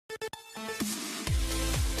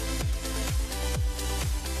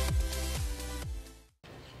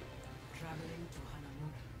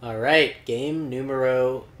All right, game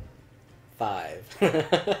numero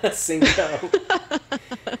 5. Cinco.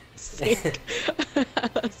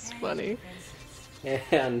 That's funny.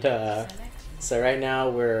 And so right now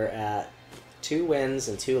we're at 2 wins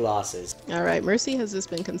and 2 losses. All right, Mercy has just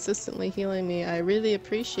been consistently healing me. I really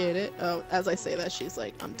appreciate it. Oh, as I say that, she's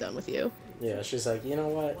like, I'm done with you. Yeah, she's like, you know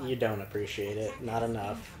what? You don't appreciate it. Not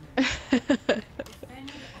enough.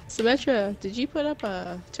 Symmetra, did you put up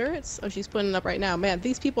turrets? Oh, she's putting it up right now. Man,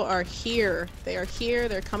 these people are here. They are here.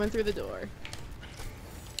 They're coming through the door.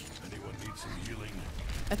 Anyone need some healing?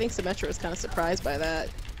 I think Symmetra was kind of surprised by that.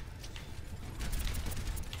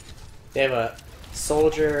 They have a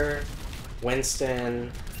Soldier,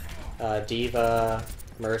 Winston, Diva,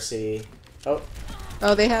 Mercy. Oh.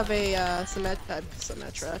 Oh, they have a Symmetra.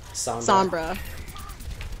 Sombra.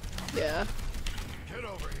 Yeah. Get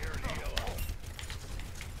over here and heal.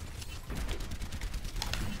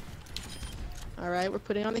 Alright, we're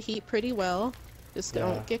putting on the heat pretty well. Just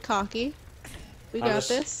don't get cocky. We I'm got just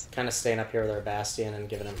this. kind of staying up here with our Bastion and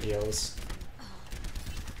giving him heals.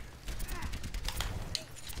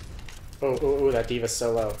 Oh, that Diva's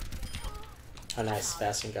so low. Oh, nice.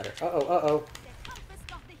 Bastion got her. Uh-oh.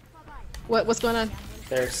 What's going on?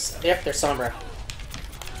 There's Sombra.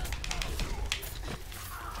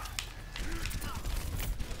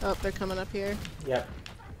 Oh, they're coming up here. Yep.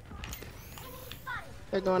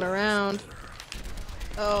 They're going around.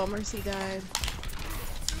 Oh, Mercy died.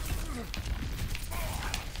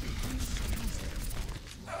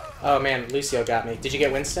 Oh man, Lucio got me. Did you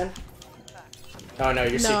get Winston? Oh no,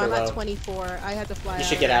 you're super low. No, I'm at 24. I had to fly out. You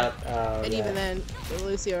should get out. And yeah. even then,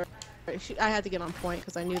 Lucio, I had to get on point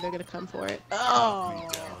because I knew they're going to come for it. Oh!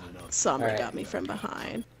 Sombra got me from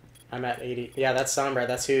behind. I'm at 80. Yeah, that's Sombra.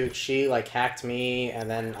 That's who. She, like, hacked me, and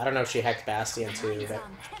then, I don't know if she hacked Bastion, too, but...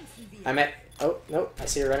 I'm at... Oh, nope. I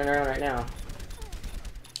see her running around right now.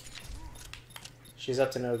 She's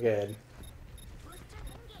up to no good.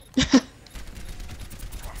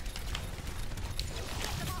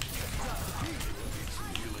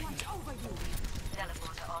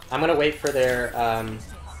 I'm gonna wait for their,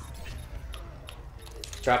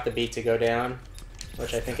 drop the beat to go down,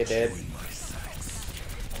 which I think it did.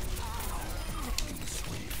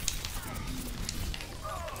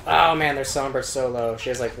 Oh man, their Sombra's so low. She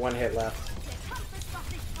has like 1 hit left.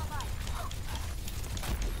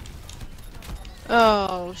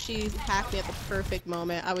 Oh, she hacked me at the perfect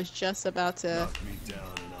moment. I was just about to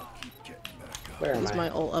use my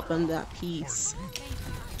ult up on that piece.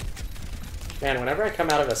 Man, whenever I come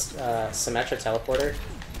out of a Symmetra teleporter,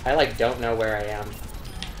 I like don't know where I am.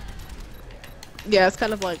 Yeah, it's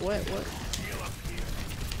kind of like, what?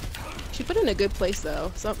 She put it in a good place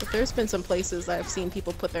though. So there's been some places I've seen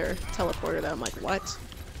people put their teleporter that I'm like, what?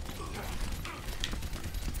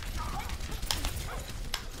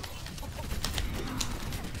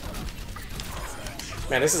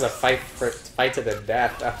 Man, this is a fight to the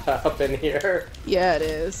death up in here. Yeah, it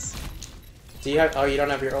is. Do you have? Oh, you don't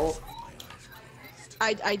have your ult?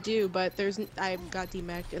 I do, but I got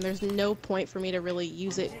demeched, and there's no point for me to really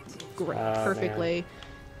use it perfectly.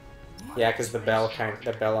 Man. Yeah, because the bell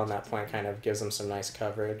on that point kind of gives them some nice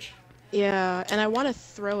coverage. Yeah, and I want to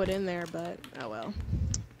throw it in there, but oh well.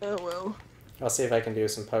 Oh well. I'll see if I can do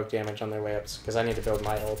some poke damage on their way up, because I need to build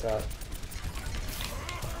my ult up.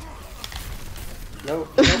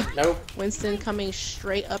 Nope. Winston coming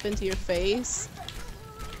straight up into your face.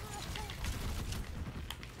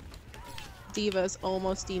 Diva's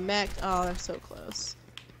almost demeched. Oh, they're so close.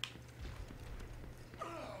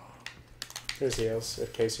 Here's heals, in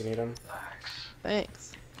case you need them.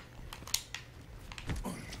 Thanks.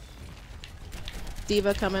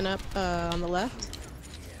 Diva coming up on the left.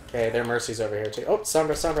 Okay, their Mercy's over here too. Oh,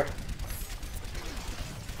 Sombra.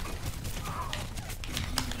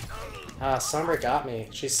 Ah, Sombra got me.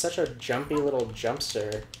 She's such a jumpy little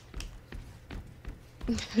jumpster.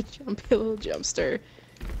 Jumpy little jumpster.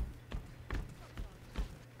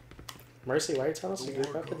 Mercy, why are you telling us to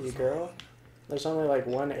group up with you, girl? There's only like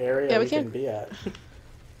one area we can be at.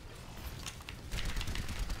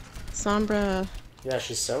 Sombra. Yeah,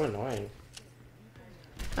 she's so annoying.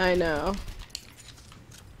 I know.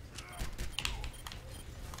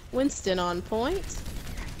 Winston on point.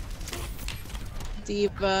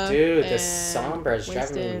 Diva. Dude, this Sombra is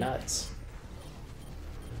driving me nuts.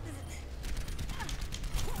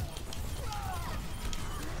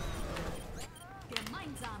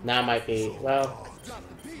 Now might be, well...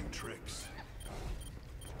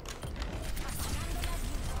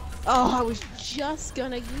 Oh, I was just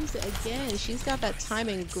gonna use it again. She's got that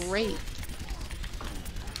timing great.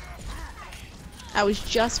 I was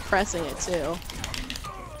just pressing it too.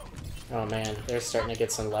 Oh man, they're starting to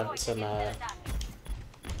get some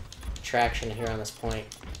traction here on this point.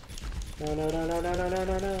 No, no, no, no, no, no, no,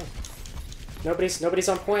 no, no. Nobody's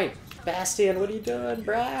on point. Bastion, what are you doing,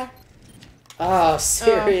 bruh? Oh,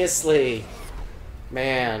 seriously.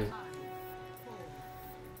 Man.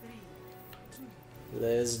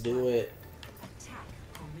 Let's do it.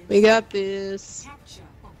 We got this.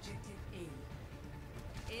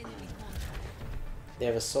 They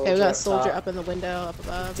have a soldier. Okay, we got a up soldier top. up in the window, up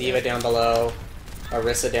above. Diva down below.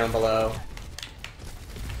 Orisa down below.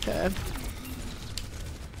 Okay.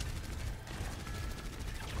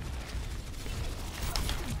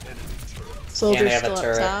 Soldier's have a still up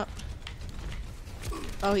turret. top.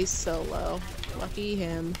 Oh, he's so low. Lucky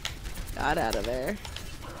him. Got out of there.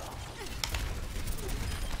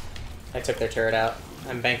 I took their turret out.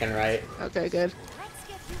 I'm banking right. Okay, good.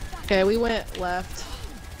 Okay, we went left.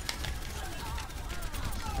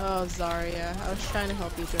 Oh, Zarya. I was trying to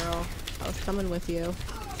help you, girl. I was coming with you.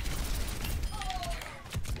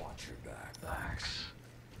 Watch your back. Relax.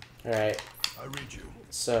 Alright. I read you.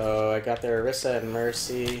 So I got their Orisa and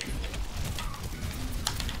Mercy.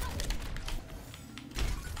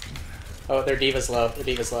 Oh, their Diva's low. Their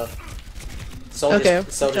Diva's low. Soldier's, Okay,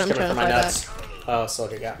 soldier's I'm coming trying for to my fight nuts. Oh,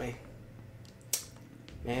 soldier got me.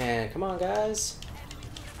 Man, come on, guys.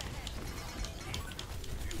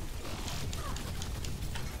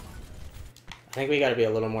 I think we gotta be a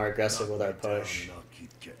little more aggressive with our push. And I'll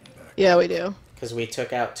keep getting back. Yeah, we do. Because we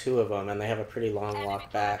took out 2 of them, and they have a pretty long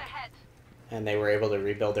walk back. And they were able to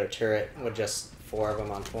rebuild their turret with just 4 of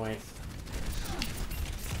them on point.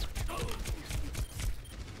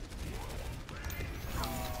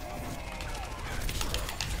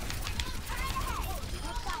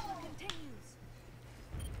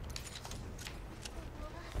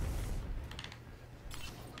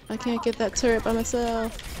 I can't get that turret by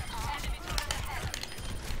myself.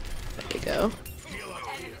 There you go.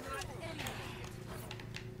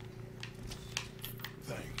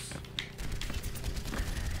 Thanks.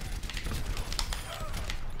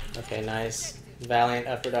 Okay, nice. Valiant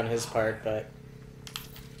effort on his part, but...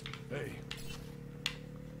 Hey.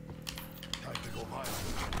 Tactical miles.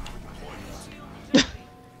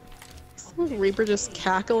 Reaper just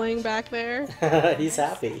cackling back there. he's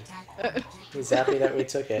happy. He's happy that we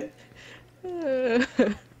took it.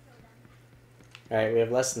 Alright, we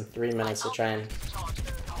have less than 3 minutes to try and...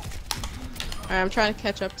 Alright, I'm trying to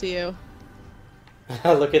catch up to you.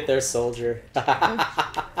 Look at their soldier.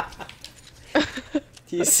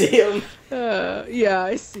 Do you see him? Yeah,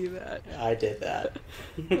 I see that. I did that.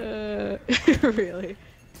 Really?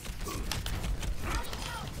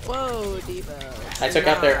 Whoa, Diva. I took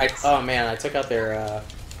out their... oh man, I took out their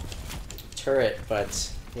turret,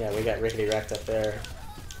 but yeah, we got rickety wrecked up there.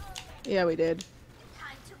 Yeah, we did.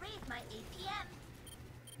 Time to raise my APM.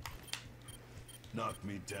 Knock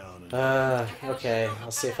me down and Okay, I'll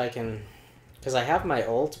see if I can... Because I have my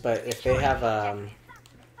ult, but if they have, what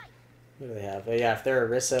do they have? Yeah, if their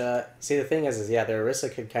Orisa... See, the thing is yeah, their Orisa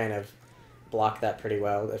could kind of block that pretty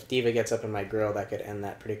well. If Diva gets up in my grill, that could end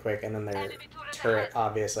that pretty quick, and then their turret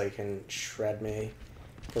obviously can shred me.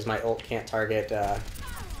 Because my ult can't target, you got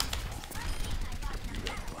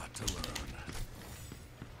a lot to learn.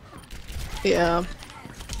 Yeah.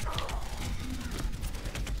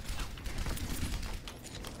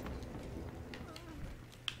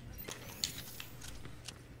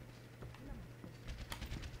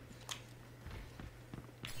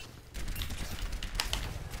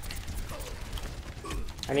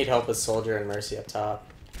 I need help with Soldier and Mercy up top.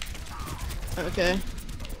 Okay.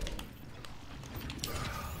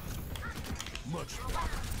 Much better.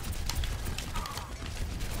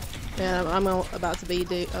 Yeah, I'm about to be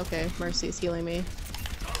okay, Mercy's healing me.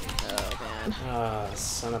 Oh, man. Ah,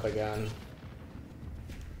 son of a gun.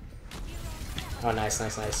 Oh, nice,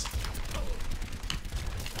 nice, nice.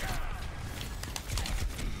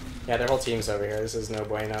 Yeah, their whole team's over here. This is no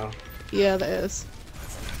bueno. Yeah, that is.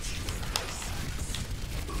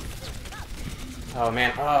 Oh,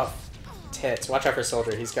 man. Oh, tits. Watch out for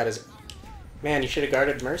Soldier. He's got his... Man, you should have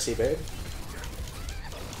guarded Mercy, babe.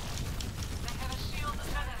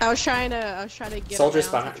 I was trying to get Soldier's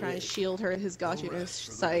around behind- to try and shield her his Gaussian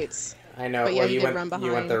sights. I know. But yeah, well, he you did went. run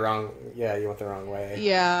You went behind. the wrong. Yeah, you went the wrong way.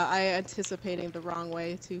 Yeah, I anticipating the wrong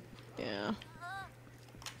way too. Yeah.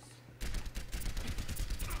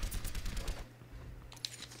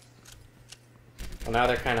 Well, now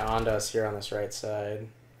they're kind of onto us here on this right side.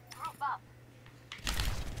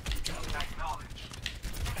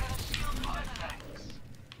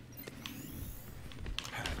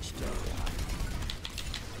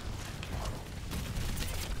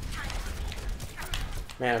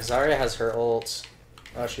 Man, if Zarya has her ult...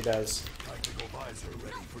 Oh, she does. Tactical visor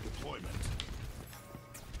ready for deployment.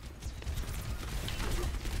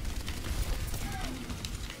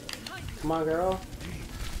 Come on, girl.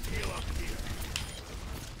 Heal up here.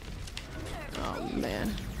 Oh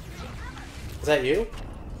man. Is that you?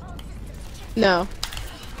 No.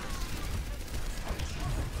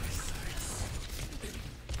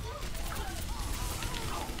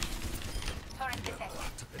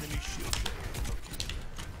 Enemy shield.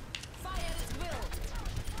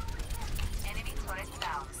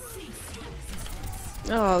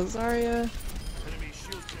 Oh, Zarya. Enemy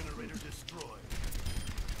shield generator destroyed.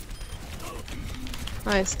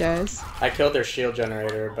 Nice, guys. I killed their shield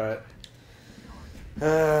generator, but...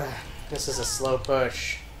 this is a slow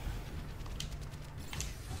push.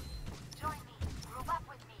 Join me. Group up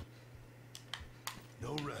with me.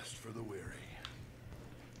 No rest for the weary.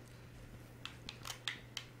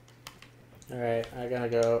 Alright, I gotta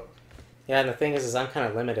go... Yeah, and the thing is I'm kind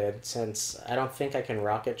of limited, since I don't think I can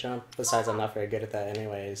rocket jump. Besides, I'm not very good at that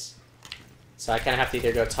anyways. So I kind of have to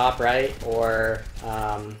either go top right, or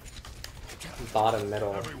bottom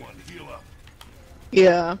middle. Everyone, heal up.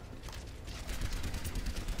 Yeah.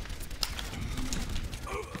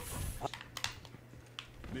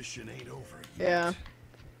 Mission ain't over yet. Yeah.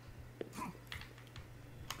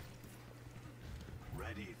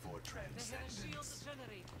 Ready for transcendence.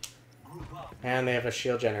 And they have a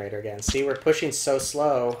shield generator again. See, we're pushing so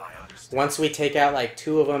slow. Once we take out like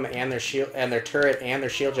 2 of them and their shield and their turret and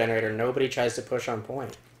their shield generator, nobody tries to push on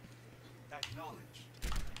point. Acknowledge.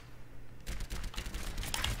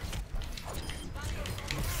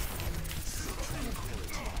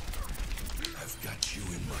 I've got you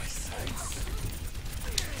in my sights.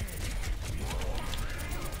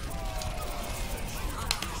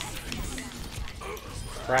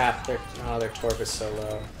 Crap, their torp is so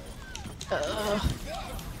low.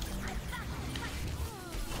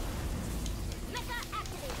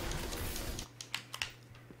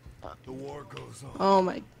 The war goes on. Oh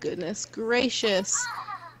my goodness gracious.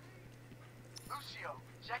 Lucio,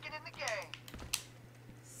 checking in the game.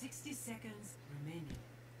 60 seconds remaining.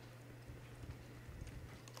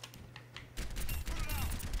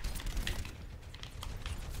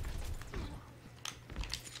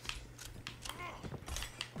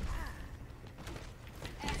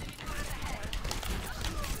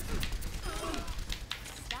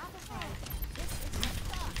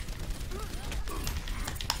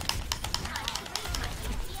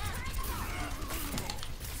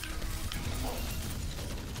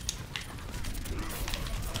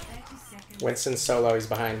 Winston's solo, he's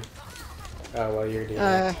behind. Oh, well, you're doing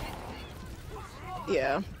it.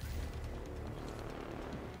 Yeah.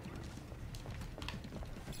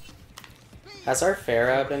 Has our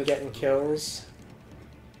Pharah been getting kills?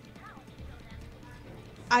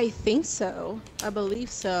 I think so. I believe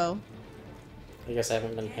so. I guess I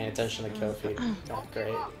haven't been paying attention to kill feed. Oh,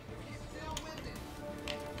 great.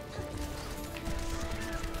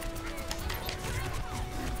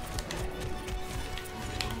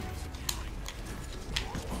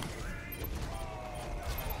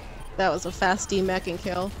 That was a fast D-mech and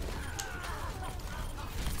kill.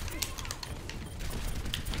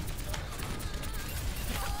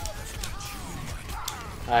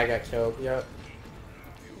 I got killed, yep.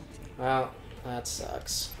 Well, that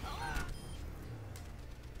sucks.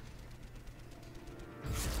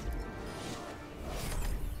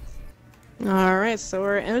 Alright, so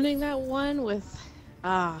we're ending that one with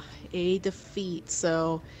a defeat.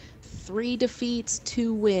 So 3 defeats,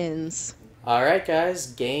 2 wins. Alright guys,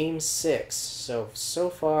 game 6. So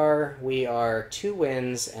far we are 2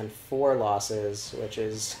 wins and 4 losses, which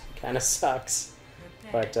is kind of sucks.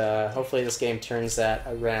 But hopefully this game turns that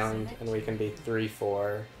around and we can be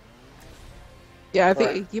 3-4. Yeah, I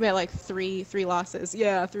think you meant like three losses.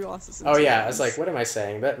 Yeah, 3 losses. And Oh 2 yeah, I wins. was like, what am I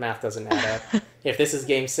saying? That math doesn't add up. If this is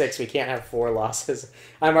game 6, we can't have 4 losses.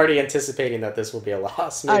 I'm already anticipating that this will be a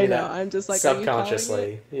loss. Maybe I know, that I'm just like, are you calling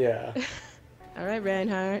subconsciously. Yeah. Alright,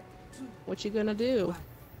 Reinhardt. What you gonna do?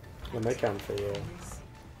 When they come for you.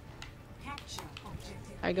 Capture objective.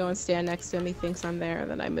 I go and stand next to him, he thinks I'm there, and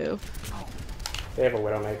then I move. They have a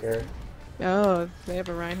Widowmaker. Oh, they have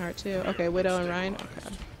a Reinhardt too. Okay, Widow and Rein.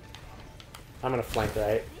 Okay. I'm gonna flank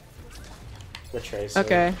right. With Tracer.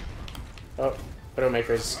 Okay. Oh,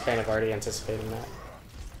 Widowmaker's kind of already anticipating that.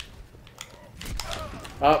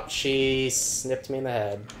 Oh, she snipped me in the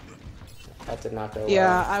head. That did not go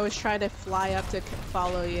Yeah, well. I was trying to fly up to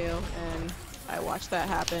follow you, and I watched that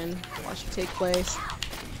happen. Watched it take place.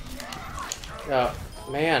 Oh,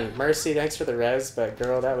 man, Mercy, thanks for the res, but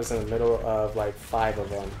girl, that was in the middle of like 5 of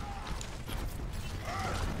them.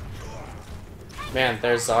 Man,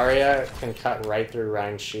 their Zarya can cut right through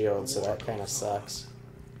Ryan's shield, so that kind of sucks.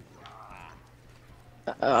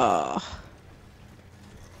 Oh.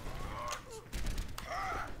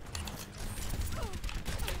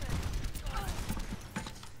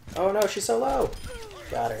 Oh no, she's so low!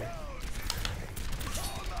 Got her.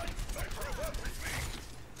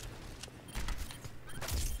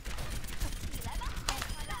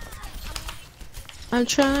 I'm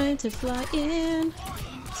trying to fly in.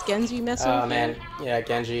 Is Genji messing with Oh man, me? yeah,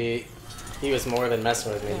 Genji, he was more than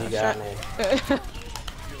messing with me, he got me.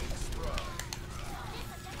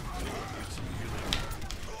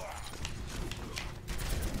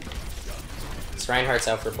 This Reinhardt's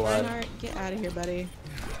out for blood. Reinhardt, get out of here, buddy.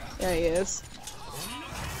 There he is.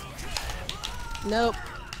 Nope.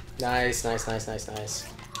 Nice, nice, nice, nice, nice.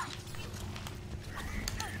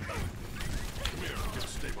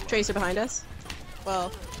 Tracer behind us.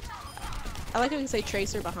 Well, I like how we can say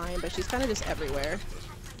Tracer behind, but she's kind of just everywhere.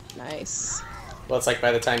 Nice. Well, it's like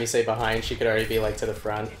by the time you say behind, she could already be like to the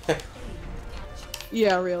front.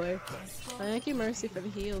 Yeah, really. Thank you, Mercy, for the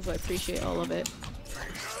heals. I appreciate all of it.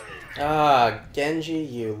 Ah, Genji,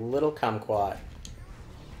 you little kumquat.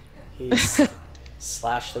 He's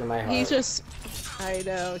slashed through my heart. He's just, I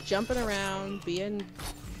know, jumping around, being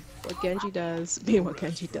what Genji does, being what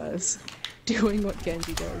Genji does, doing what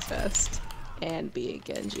Genji does best, and being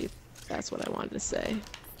Genji. That's what I wanted to say.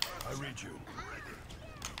 I read you.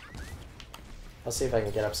 I'll see if I can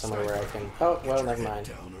get up somewhere where I can... Oh, well, never mind.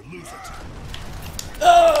 Down or lose it.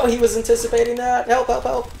 Oh, he was anticipating that! Help, help,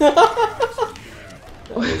 help!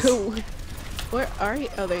 Nice. Where are you?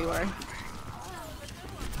 Oh, there you are.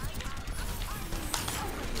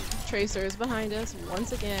 Tracer is behind us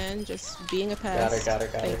once again, just being a pest. Got her, got her,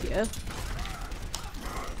 got Thank her. you.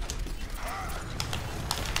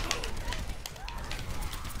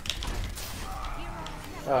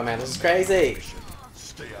 Oh man, this is crazy!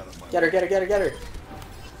 Stay out of my Get her, get her, get her, get her!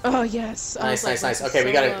 Oh yes. I Nice, was like, nice, nice. this is Okay,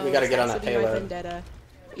 we so gotta low. get on It's that to be my payload. vendetta.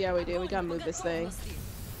 Yeah, we do. We gotta move this thing.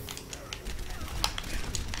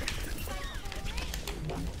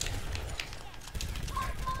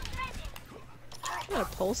 You gonna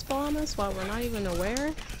pulse bomb us while we're not even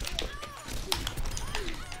aware?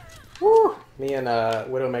 Woo! Me and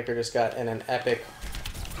Widowmaker just got in an epic...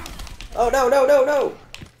 Oh no, no, no, no!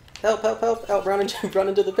 Help, help, help, help, run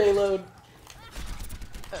into the payload!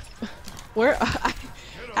 Where?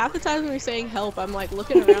 Half the time when you're saying help, I'm like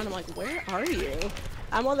looking around. I'm like, where are you?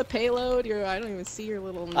 I'm on the payload. I don't even see your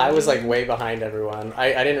little. Name. I was like way behind everyone.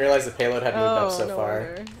 I didn't realize the payload had moved up so no far.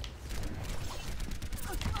 wonder.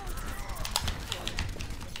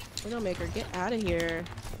 Widowmaker, get out of here.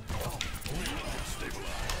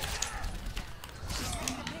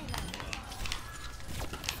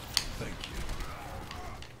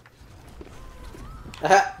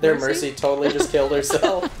 Their Mercy? Mercy totally just killed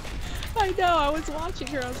herself. I know. I was watching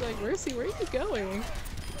her. I was like, Mercy, where are you going?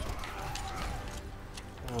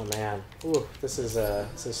 Oh man, ooh, this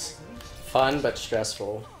is fun but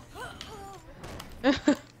stressful.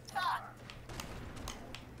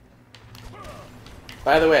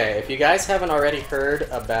 By the way, if you guys haven't already heard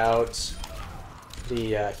about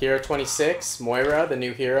the Hero 26, Moira, the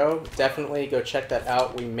new hero, definitely go check that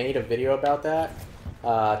out. We made a video about that,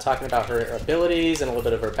 talking about her abilities and a little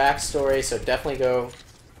bit of her backstory, so definitely go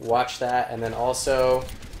watch that. And then also,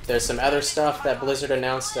 there's some other stuff that Blizzard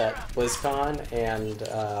announced at BlizzCon,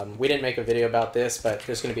 and we didn't make a video about this, but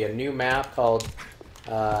there's going to be a new map called,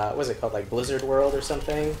 what was it called, like Blizzard World or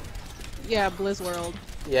something? Yeah, Blizz World.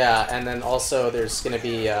 Yeah, and then also there's going to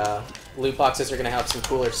be, loot boxes are going to have some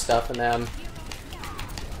cooler stuff in them.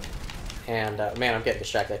 And, man, I'm getting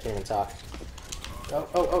distracted, I can't even talk. Oh,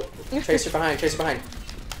 oh, oh, Tracer behind, Tracer behind.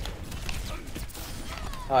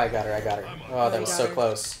 Oh, I got her, I got her. Oh, that you was got so her.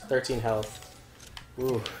 close. 13 health.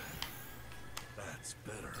 Ooh. That's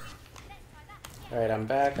better. Alright, I'm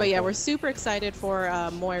back. But yeah, we're super excited for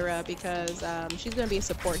Moira because she's gonna be a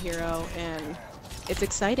support hero, and it's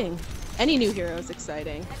exciting. Any new hero is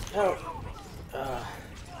exciting. Oh.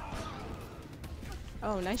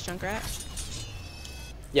 Oh, nice Junkrat.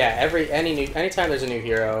 Yeah, anytime there's a new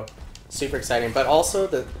hero, super exciting. But also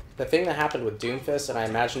the thing that happened with Doomfist, and I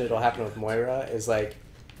imagine it'll happen with Moira, is like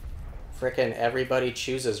frickin' everybody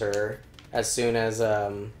chooses her as soon as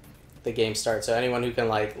the game starts. So anyone who can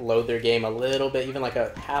like load their game a little bit, even like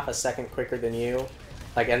a half a second quicker than you,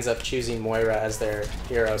 like ends up choosing Moira as their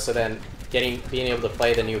hero. So then being able to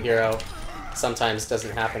play the new hero sometimes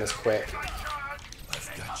doesn't happen as quick. I've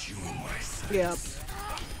got you in my sight. Yep.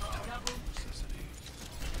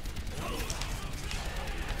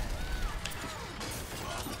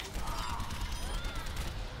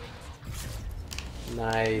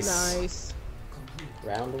 Nice. Nice.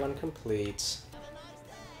 Round 1 complete.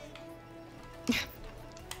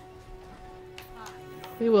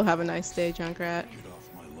 We will have a nice day, Junkrat. Get off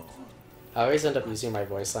my lawn. I always end up using my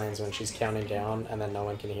voice lines when she's counting down and then no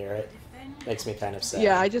one can hear it. Makes me kind of sad.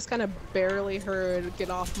 Yeah, I just kind of barely heard "get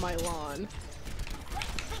off my lawn."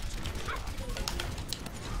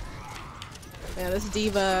 Man, this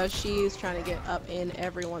diva, she's trying to get up in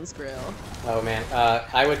everyone's grill. Oh man,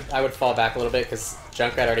 I would fall back a little bit because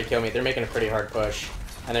Junkrat already killed me. They're making a pretty hard push,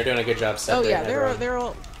 and they're doing a good job Oh separating yeah, everyone.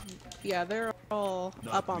 they're all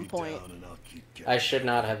Knock up on me point. down and I'll keep I should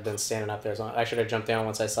not have been standing up there. I should have jumped down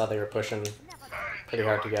once I saw they were pushing pretty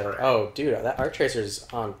hard together. Oh, dude, that Arc Tracer's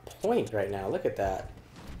on point right now. Look at that.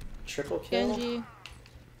 Triple kill? Genji.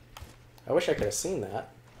 I wish I could have seen that.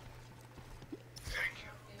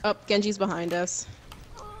 Oh, Genji's behind us.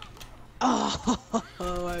 Oh,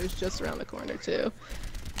 I was just around the corner too.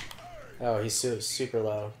 Oh, he's super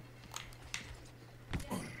low.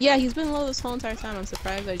 Yeah, he's been low this whole entire time. I'm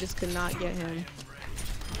surprised I just could not get him.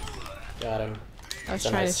 Got him. I was That's a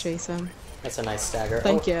trying nice- to chase him. That's a nice stagger.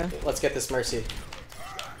 Thank Oh, you. Let's get this Mercy.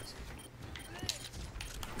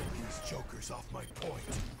 these jokers off my point.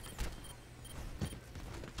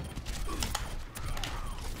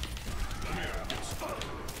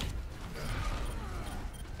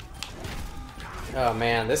 Oh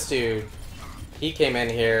man, this dude, he came in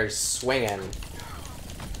here swinging.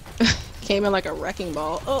 Came in like a wrecking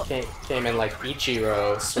ball. Oh, Came in like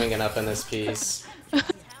Ichiro swinging up in this piece.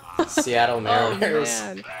 Seattle oh Mariners.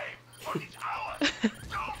 man.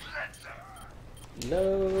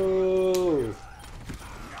 No.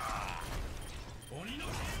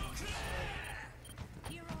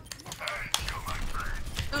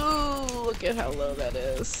 Ooh, look at how low that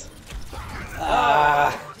is.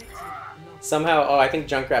 Ah. Somehow, oh, I think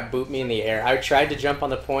Junkrat booped me in the air. I tried to jump on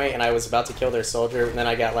the point and I was about to kill their soldier, and then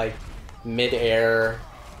I got like mid-air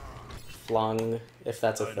flung, if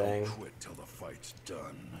that's a I thing. don't quit till the fight's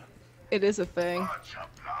done. It is a thing.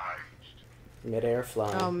 Mid-air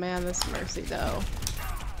flung. Oh man, this Mercy though.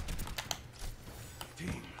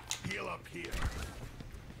 Team, heal up here.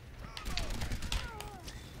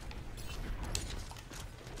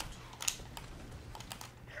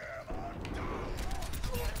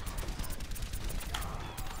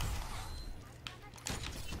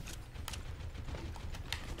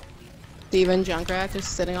 Steven Junkrat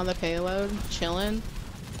just sitting on the payload, chilling.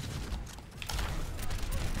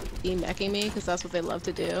 E-meching me, because that's what they love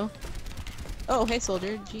to do. Oh, hey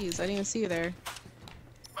soldier. Jeez, I didn't even see you there.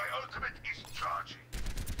 My ultimate is charging.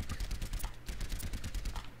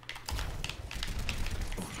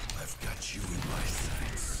 I've got you in my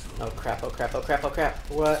sights. Oh crap, oh crap, oh crap, oh crap.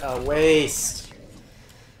 What a waste.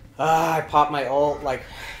 Ah, I popped my ult like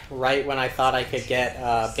right when I thought I could get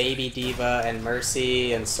Baby Diva and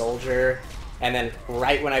Mercy and Soldier. And then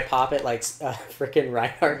right when I pop it, like frickin'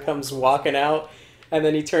 Reinhardt comes walking out. And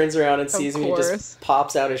then he turns around and sees me and course. just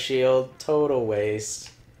pops out his shield. Total waste.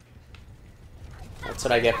 That's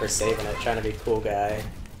what I get for saving it, trying to be a cool guy.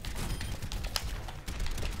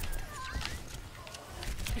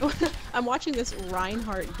 I'm watching this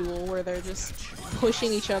Reinhardt duel where they're just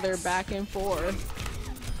pushing each other back and forth.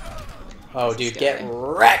 Oh, dude, get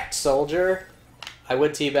wrecked, Soldier! I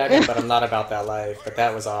would teabag him, but I'm not about that life. But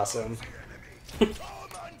that was awesome.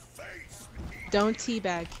 Don't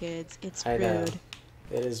teabag kids, it's I know. rude.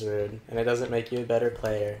 It is rude, and it doesn't make you a better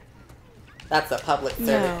player. That's a public No.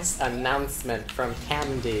 service announcement from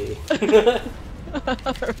CamD.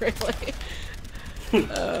 Really?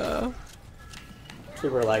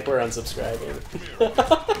 People are like, we're unsubscribing.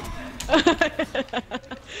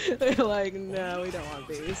 They're like, no, we don't want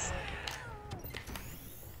these.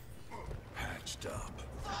 Patched up.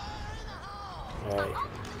 Alright.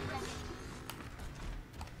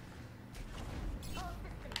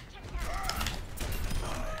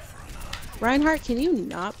 Reinhardt, can you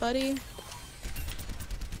not, buddy?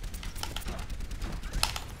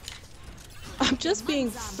 I'm just being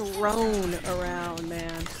thrown around,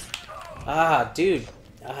 man. Ah, dude.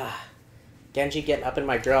 Ah. Genji getting up in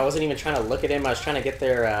my drill. I wasn't even trying to look at him. I was trying to get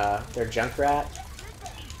their Junkrat.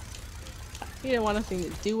 He didn't want nothing to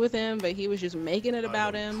do with him, but he was just making it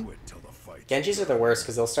about I don't him. quit till the fight's Genjis are the worst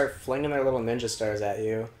because they'll start flinging their little ninja stars at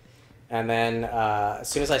you. And then as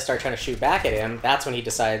soon as I start trying to shoot back at him, that's when he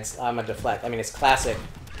decides I'm a deflect. I mean, it's classic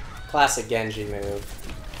Genji move.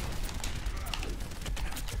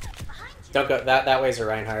 Don't go that way's a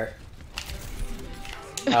Reinhardt.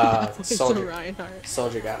 It's a Soldier. Reinhardt.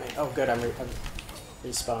 Soldier got me. Oh, good. I'm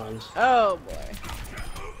respawned. Oh boy.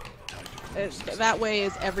 That way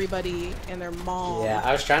is everybody and their mom. Yeah,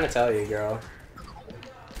 I was trying to tell you, girl.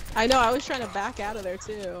 I know, I was trying to back out of there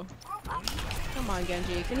too. Come on,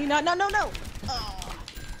 Genji. Can you not? No, no, no! Oh.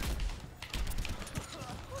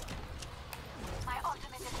 My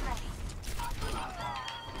ultimate is ready.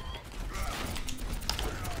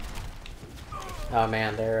 Oh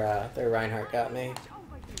man, their Reinhardt got me.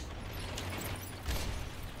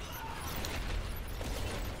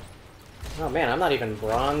 Oh man, I'm not even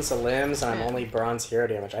bronze limbs, and I'm only bronze hero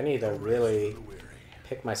damage. I need to really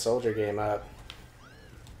pick my soldier game up.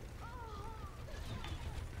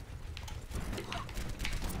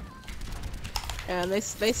 Yeah, they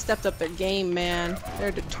stepped up their game, man.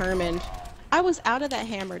 They're determined. I was out of that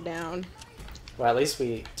hammer down. Well, at least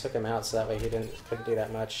we took him out, so that way he couldn't do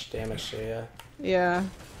that much damage to you. Yeah.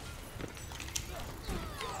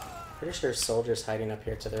 Pretty sure soldiers hiding up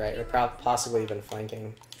here to the right, or possibly even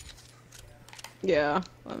flanking. Yeah.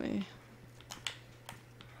 Let me.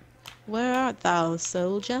 Where art thou,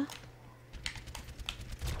 soldier?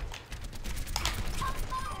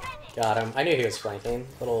 Got him. I knew he was flanking.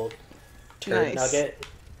 Little turd Nice. nugget.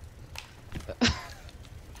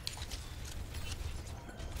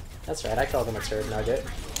 That's right, I called him a turd nugget.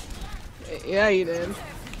 Yeah, you did.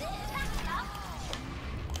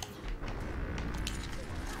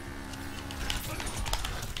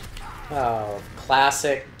 Oh,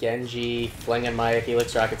 classic Genji flinging my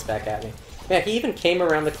Helix rockets back at me. Yeah, he even came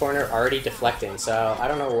around the corner already deflecting, so I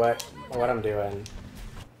don't know what I'm doing.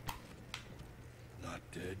 Not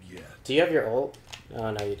dead yet. Do you have your ult? Oh,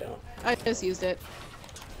 no, you don't. I just used it.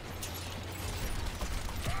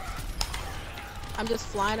 I'm just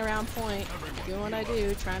flying around point, doing what I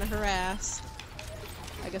do, trying to harass.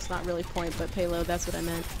 I guess not really point, but payload, that's what I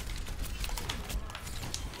meant.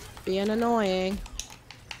 Being annoying.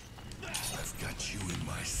 I've got you in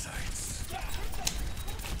my sights.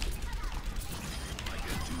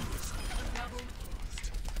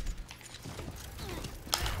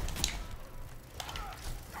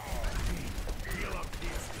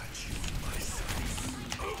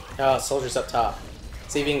 Oh, soldier's up top.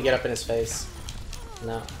 See if you can get up in his face.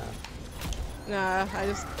 No, no. Nah, I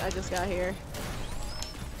just got here.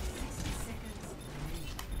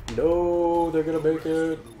 No, they're gonna make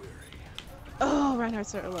it. Oh,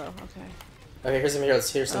 Reinhardt's are low. Okay. Okay, here's some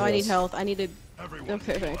heroes. Here's some Oh, I need heroes. health. I needed.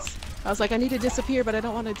 Okay, thanks. I was like, I need to disappear, but I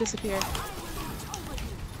don't want to disappear.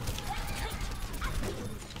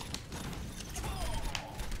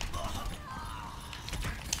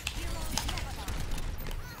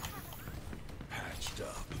 Patched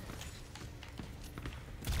up.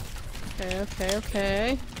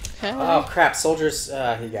 Okay. Oh crap, soldiers,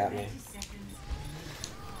 he got me.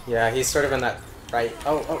 Yeah, he's sort of in that right.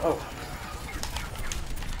 Oh.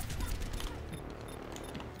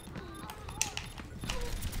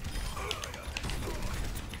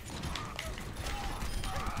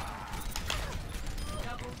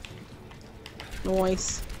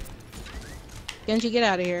 Nice. Genji, get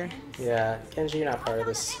out of here. Yeah, Genji, you're not part of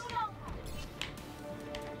this.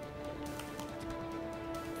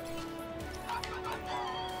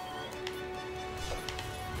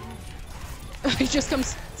 He just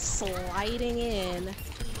comes sliding in.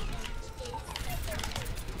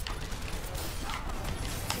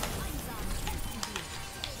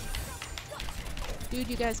 Dude,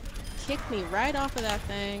 you guys kicked me right off of that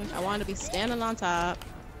thing. I wanted to be standing on top.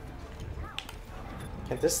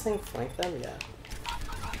 Can this thing flank them? Yeah.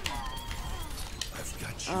 I've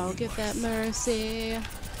got you Oh, in get my that Mercy.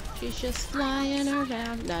 She's just flying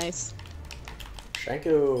around. Nice. Thank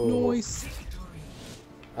you. Nice.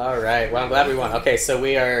 Alright, well I'm glad we won. Okay, so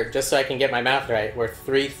we are, just so I can get my math right, we're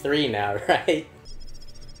 3-3 now, right?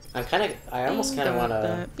 I almost kind of want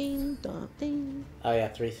to... Bing, dong, ding. Oh yeah,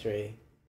 3-3.